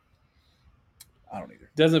 I don't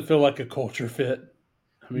either. Doesn't feel like a culture fit.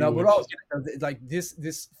 I No, mean, but I which was like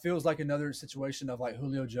this feels like another situation of like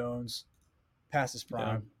Julio Jones past his yeah,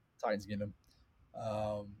 prime, Titans get him.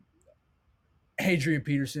 Um, Adrian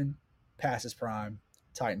Peterson past his prime,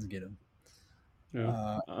 Titans get him. yeah.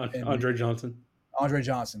 Uh, and then Andre Johnson. Andre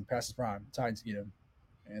Johnson past his prime, Titans get him.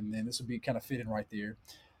 And then this would be kind of fitting right there.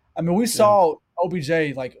 I mean, we Yeah. saw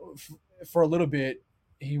OBJ like for a little bit.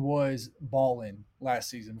 He was balling last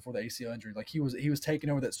season before the ACL injury. Like he was taking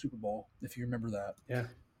over that Super Bowl, if you remember that, Yeah.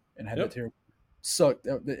 and had that Yep. terrible sucked.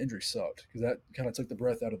 The injury sucked because that kind of took the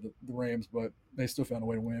breath out of the Rams, but they still found a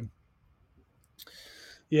way to win.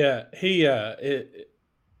 Yeah. It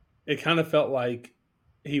kind of felt like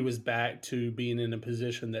he was back to being in a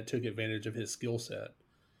position that took advantage of his skill set,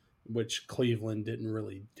 which Cleveland didn't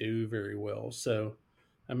really do very well. So,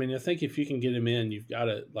 I mean, I think if you can get him in, you've got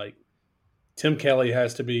to like Tim Kelly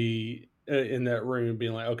has to be in that room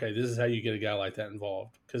being like, okay, this is how you get a guy like that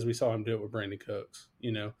involved because we saw him do it with Brandon Cooks.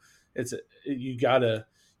 It's you gotta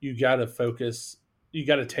focus, you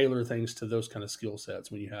gotta tailor things to those kind of skill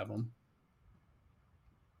sets when you have them.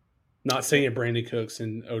 Not saying Brandon Cooks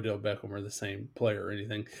and Odell Beckham are the same player or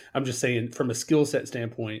anything. I'm just saying from a skill set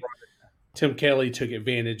standpoint, Tim Kelly took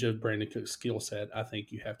advantage of Brandon Cook's skill set. I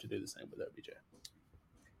think you have to do the same with OBJ.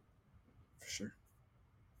 For sure,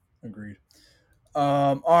 agreed.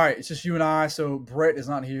 All right, it's just you and I. So Brett is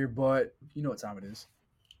not here, but you know what time it is.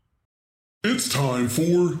 It's time for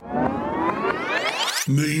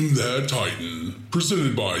Name That Titan,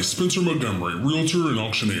 presented by Spencer Montgomery, Realtor and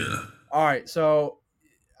Auctioneer. All right, so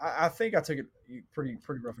I think I took it pretty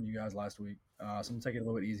rough on you guys last week. So I'm gonna take it a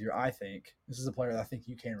little bit easier. I think this is a player that I think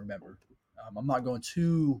you can remember. I'm not going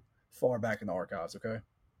too far back in the archives. Okay.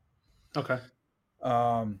 Okay.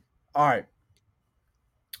 All right.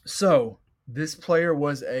 So this player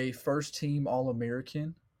was a first team All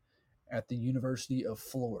American at the University of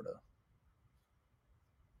Florida.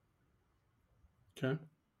 Okay.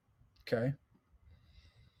 Okay.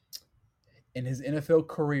 In his NFL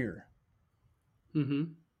career,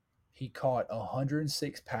 Mm-hmm. he caught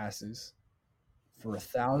 106 passes for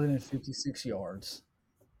 1,056 yards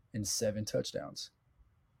and 7 touchdowns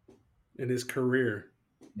In his career.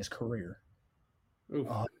 in his career. Oof.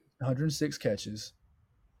 106 catches,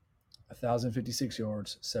 1,056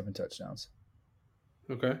 yards, 7 touchdowns.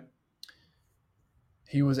 Okay.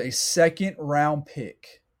 He was a second-round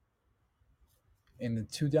pick in the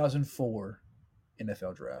 2004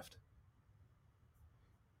 NFL Draft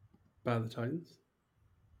By the Titans.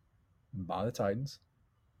 by the Titans.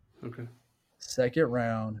 Okay. Second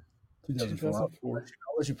round, 2004. 2004.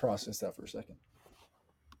 I'll let you process that for a second.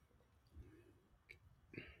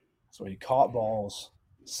 So he caught balls,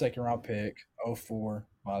 second round pick, 04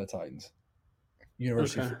 by the Titans.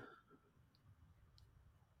 University. Okay.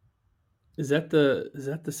 Is that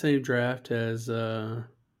the same draft as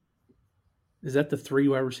is that the 3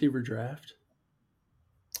 wide receiver draft?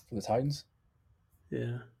 For the Titans?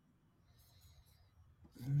 Yeah.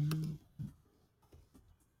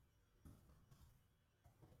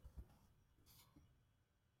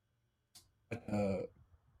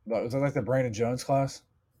 Was that like the Brandon Jones class?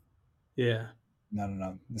 Yeah.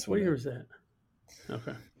 No. This What one. year was that?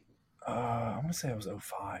 Okay. I want to say it was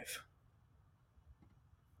 05.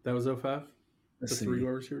 That was 05? Let's The see. 3 wide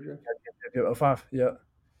receiver draft? Yeah, 05. Yeah.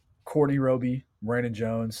 Courtney Roby, Brandon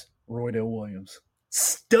Jones, Roydale Williams.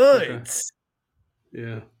 Studs. Okay.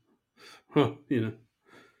 Yeah. Huh,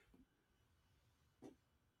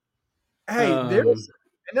 Hey, there's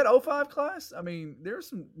in that 05 class, I mean, there's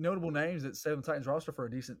some notable names that stayed on the Titans roster for a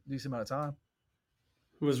decent amount of time.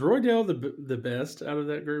 Was Roydale the best out of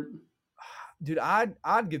that group? Dude, I'd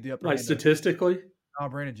give the upper Like hand. statistically? No,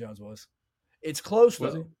 Brandon Jones was. It's close,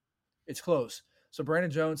 Was though. he? It's close. So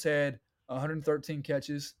Brandon Jones had 113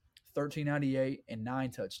 catches, 1398, and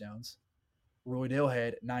 9 touchdowns. Roydale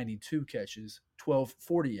had 92 catches,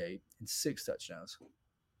 1248, and 6 touchdowns.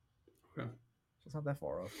 Okay. So it's not that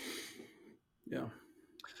far off. Yeah.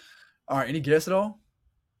 All right, any guess at all?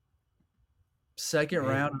 Second Man.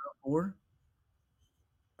 round, 04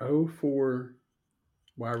 04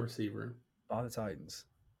 wide receiver. by the Titans.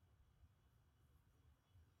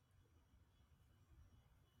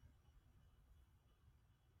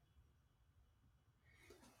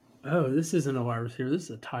 Oh, this isn't a wide receiver. This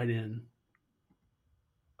is a tight end.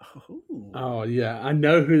 Ooh. Oh, yeah. I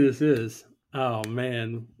know who this is. Oh,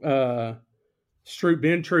 man. Ben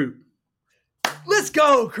Troop. Let's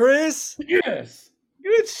go, Chris. Yes.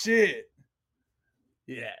 Good shit.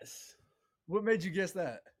 Yes. What made you guess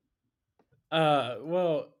that?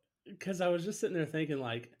 Well, because I was just sitting there thinking,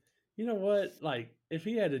 like, you know what? Like, if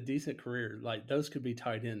he had a decent career, like, those could be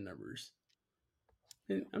tight end numbers.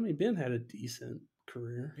 And, I mean, Ben had a decent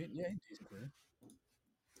career. Yeah, decent career.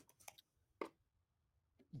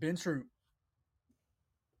 Ben Troop.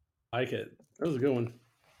 Like it. That was a good one.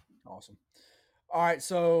 Awesome. All right,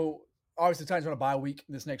 so obviously the Titans are on a bye week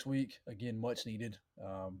this next week. Again, much needed.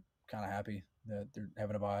 Kind of happy that they're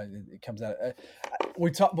having a bye. It comes out. We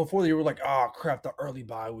talked before the year. We're like, oh crap, the early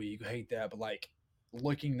bye week. I hate that. But like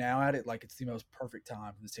looking now at it, like it's the most perfect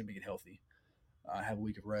time for this team to get healthy. Have a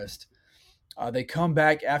week of rest. They come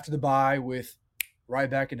back after the bye with right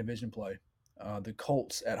back in division play. The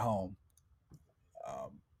Colts at home.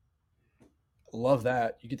 Love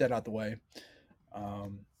that. You get that out the way.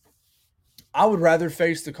 I would rather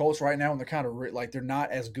face the Colts right now when they're kind of like they're not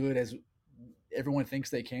as good as everyone thinks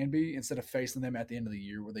they can be instead of facing them at the end of the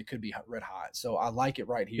year where they could be red hot. So I like it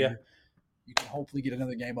right here. Yeah. You can hopefully get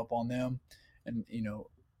another game up on them and,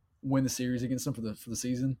 win the series against them for the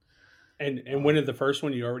season. And winning the first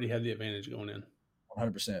one, you already had the advantage going in.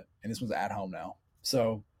 100%. And this one's at home now.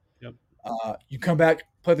 So Yep. You come back,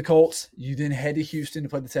 play the Colts. You then head to Houston to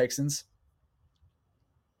play the Texans.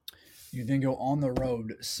 You then go on the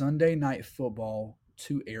road Sunday Night Football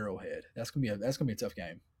to Arrowhead. That's gonna be a tough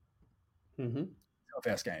game. Mm-hmm. Tough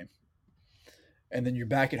ass game. And then you're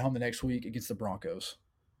back at home the next week against the Broncos.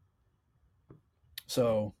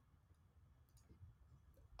 So,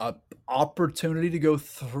 opportunity to go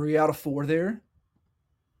 3 out of 4 there.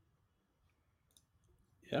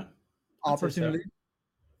 Yeah. Opportunity. So.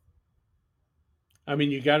 I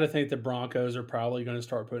mean, you got to think the Broncos are probably going to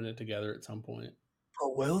start putting it together at some point.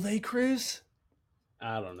 But will they, Chris?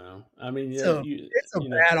 I don't know. I mean, it's a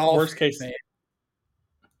bad offense, worst case, man.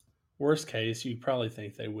 Worst case, you probably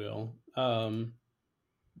think they will. Javonte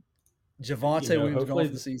Williams gone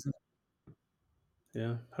for the season.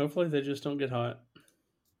 Yeah, hopefully they just don't get hot.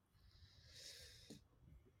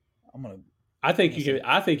 I think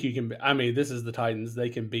you can. I mean, this is the Titans. They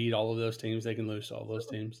can beat all of those teams. They can lose to all those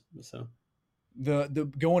teams. So the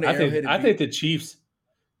going to Arrowhead. I think the Chiefs.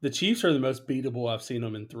 The Chiefs are the most beatable I've seen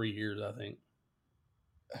them in 3 years. I think.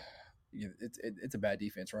 Yeah, it's a bad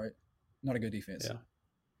defense, right? Not a good defense.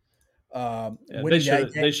 Yeah.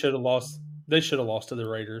 They should have lost. They should have lost to the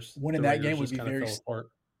Raiders. Winning that game would be very fell apart.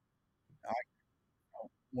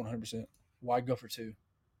 100%. Why go for 2?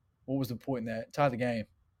 What was the point in that? Tie the game.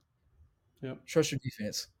 Yep. Trust your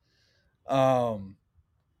defense.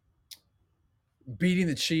 beating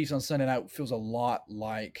the Chiefs on Sunday night feels a lot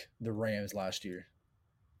like the Rams last year,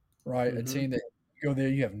 right? A team that you go there,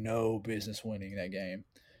 you have no business winning that game,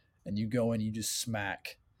 and you go in, you just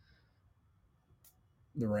smack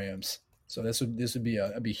the Rams. So this would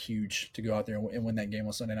be huge to go out there and win that game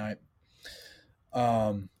on Sunday night.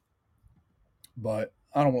 But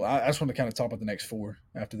I don't. I just want to kind of talk about the next four.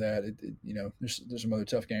 After that, there's some other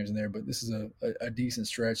tough games in there, but this is a decent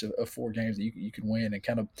stretch of 4 games that you can win and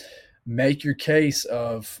kind of make your case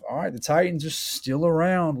of, all right, the Titans are still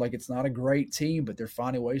around. Like, it's not a great team, but they're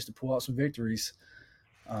finding ways to pull out some victories.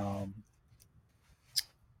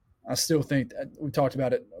 I still think we talked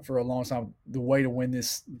about it for a long time. The way to win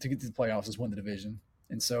this, to get to the playoffs, is win the division.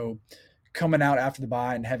 And so coming out after the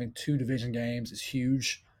bye and having 2 division games is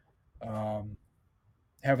huge.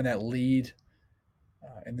 Having that lead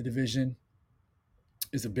in the division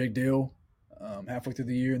is a big deal halfway through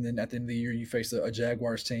the year. And then at the end of the year, you face a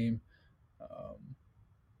Jaguars team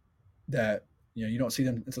that you don't see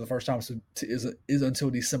them until the first time is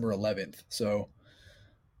until December 11th. So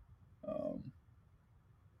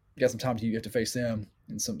you got some time you have to face them,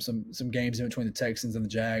 and some games in between the Texans and the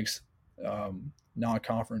Jags,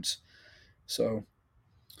 non-conference. So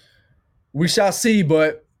we shall see,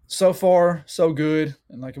 but so far so good.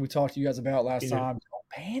 And like we talked to you guys about last time, don't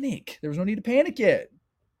panic. There was no need to panic yet.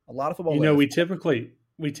 A lot of football. We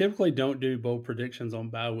typically don't do bold predictions on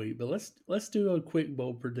bye week, but let's do a quick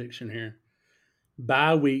bold prediction here.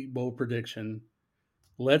 Bye week bold prediction.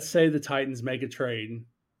 Let's say the Titans make a trade.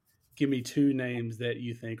 Give me 2 names that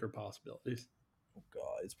you think are possibilities. Oh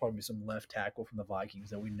God, it's probably some left tackle from the Vikings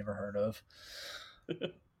that we never heard of.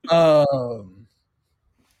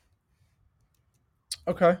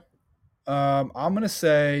 Okay. I'm gonna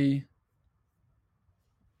say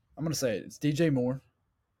it's DJ Moore.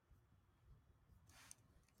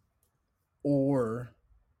 Or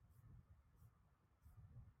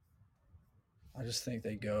I just think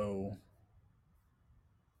they go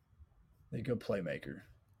playmaker.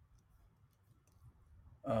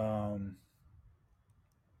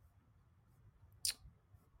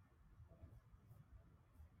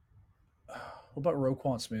 What about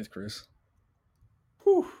Roquan Smith, Chris?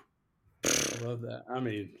 Whew. I love that. I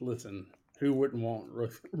mean, listen, who wouldn't want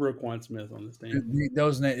Roquan Smith on this team?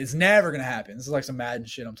 It's never going to happen. This is like some Madden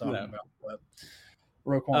shit I'm talking about. But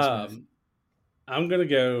Roquan Smith. I'm gonna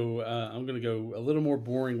go a little more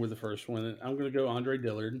boring with the first one. I'm gonna go Andre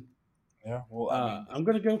Dillard. Yeah, well, I'm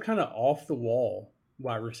gonna go kind of off the wall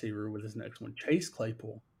wide receiver with this next one, Chase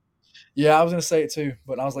Claypool. Yeah, I was gonna say it too,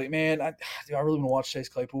 but I was like, man, do I really want to watch Chase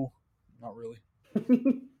Claypool? Not really.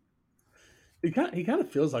 He kind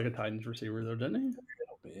of feels like a Titans receiver though, doesn't he? A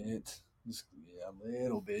little bit. A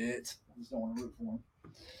little bit. I just don't want to root for him.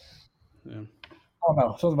 Yeah. I don't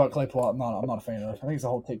know. Something about Claypool I'm not a fan of. I think it's the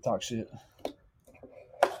whole TikTok shit.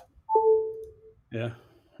 Yeah.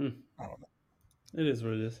 I don't know. It is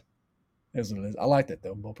what it is. It is what it is. I like that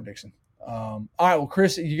though, bold prediction. All right, well,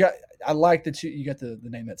 Chris, I like that you got the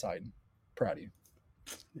name that Titan. Proud of you.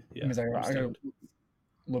 Yeah. I got a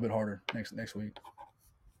little bit harder next week.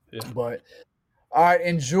 Yeah. But all right,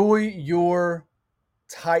 enjoy your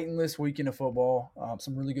Titanless weekend of football.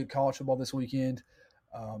 Some really good college football this weekend.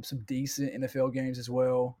 Some decent NFL games as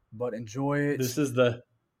well. But enjoy it. This is the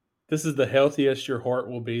healthiest your heart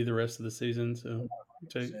will be the rest of the season. So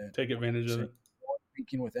take advantage of it.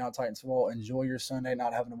 Weekend without Titans football. Enjoy your Sunday,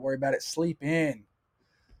 not having to worry about it. Sleep in.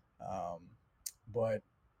 But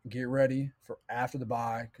get ready for after the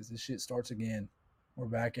bye because this shit starts again. We're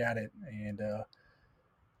back at it, and a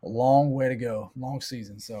long way to go, long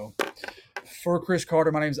season. So for Chris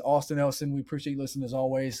Carter, my name is Austin Elson. We appreciate you listening as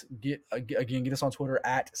always. Get us on Twitter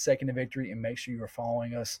at Second to Victory, and make sure you are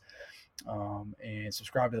following us and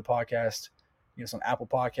subscribe to the podcast. Get us on Apple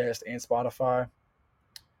Podcast and Spotify.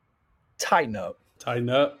 Tighten up. Tighten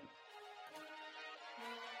up.